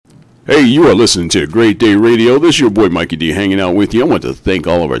Hey, you are listening to Great Day Radio. This is your boy Mikey D hanging out with you. I want to thank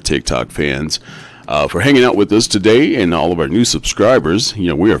all of our TikTok fans for hanging out with us today, and all of our new subscribers. You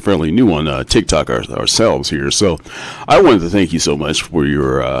know, we are fairly new on TikTok ourselves here, so I wanted to thank you so much for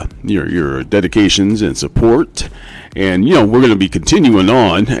your dedications and support. And you know, we're going to be continuing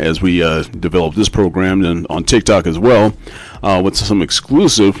on as we develop this program and on TikTok as well, with some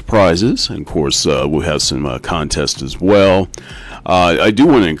exclusive prizes. And of course, we'll have some contests as well. I do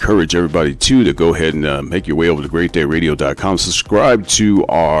want to encourage everybody too to go ahead and make your way over to greatdayradio.com, subscribe to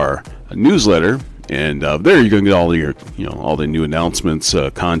our newsletter, and there you're going to get all your, all the new announcements,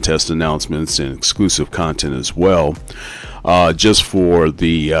 contest announcements, and exclusive content as well, just for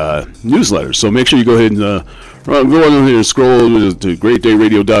the newsletter. So make sure you go ahead and go on here and scroll over to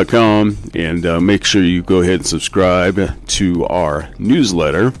greatdayradio.com and make sure you go ahead and subscribe to our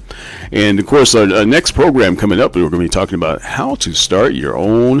newsletter. And of course, our next program coming up, we're going to be talking about how to start your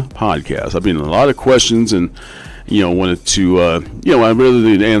own podcast. I've been in a lot of questions, and wanted to I'd rather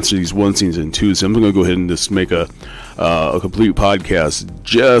than answer these onesies and twosies, I'm going to go ahead and just make a complete podcast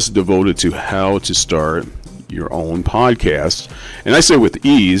just devoted to how to start your own podcast. And I say with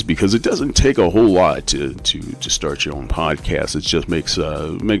ease because it doesn't take a whole lot to start your own podcast. It just you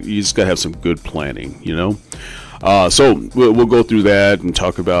just gotta have some good planning, so we'll go through that and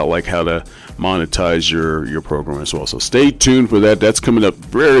talk about like how to monetize your program as well. So stay tuned for that. That's coming up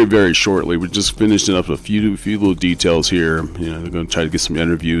very, very shortly. We're just finishing up a few little details here. They're going to try to get some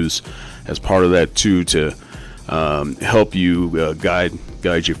interviews as part of that too, to help you guide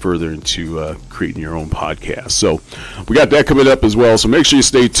you further into creating your own podcast. So we got that coming up as well, so make sure you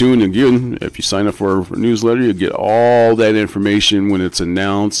stay tuned. Again, if you sign up for our newsletter, you'll get all that information when it's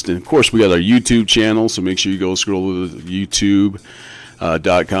announced. And of course, we got our YouTube channel, so make sure you go scroll to youtube.com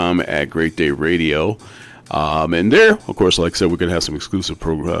at Great Day Radio. And there, of course, like I said, we're going to have some exclusive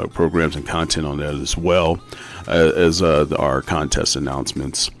programs and content on that as well as our contest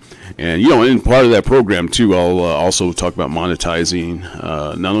announcements. And in part of that program too, I'll also talk about monetizing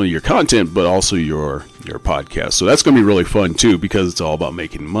not only your content but also your podcast. So that's going to be really fun too, because it's all about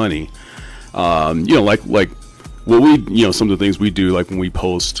making money. Like what we some of the things we do, like when we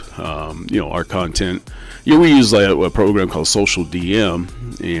post our content, we use like a program called SocialDM,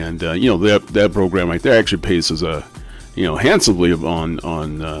 and that program right there actually pays us handsomely on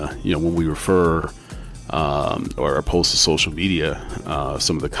when we refer or post to social media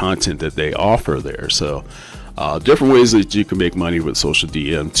some of the content that they offer there. So different ways that you can make money with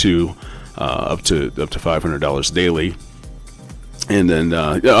SocialDM too, up to $500 daily. And then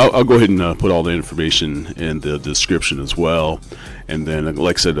I'll go ahead and put all the information in the description as well. And then,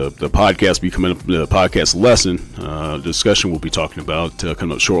 like I said, the podcast be coming up. The podcast lesson discussion we'll be talking about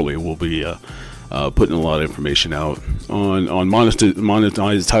coming up shortly. We'll be putting a lot of information out on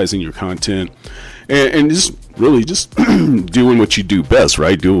monetizing your content, and just really just doing what you do best,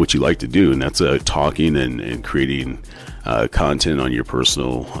 right? Doing what you like to do, and that's talking and creating content on your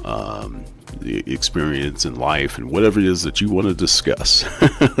personal experience in life and whatever it is that you want to discuss.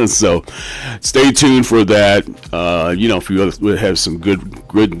 So stay tuned for that. If you have some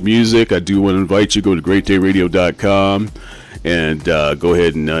good music, I do want to invite you to go to greatdayradio.com and go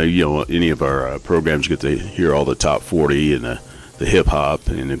ahead and any of our programs, you get to hear all the top 40 and the hip hop,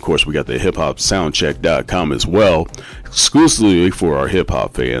 and of course we got the hiphopsoundcheck.com as well, exclusively for our hip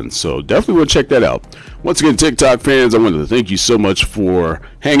hop fans. So definitely want to check that out. Once again, TikTok fans, I wanted to thank you so much for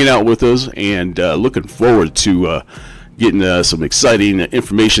hanging out with us, and looking forward to getting some exciting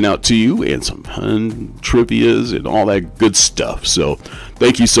information out to you, and some fun trivias and all that good stuff. So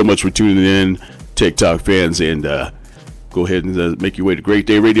thank you so much for tuning in, TikTok fans, and go ahead and make your way to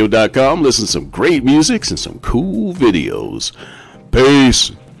greatdayradio.com, listen to some great music and some cool videos.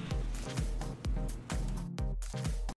 Peace.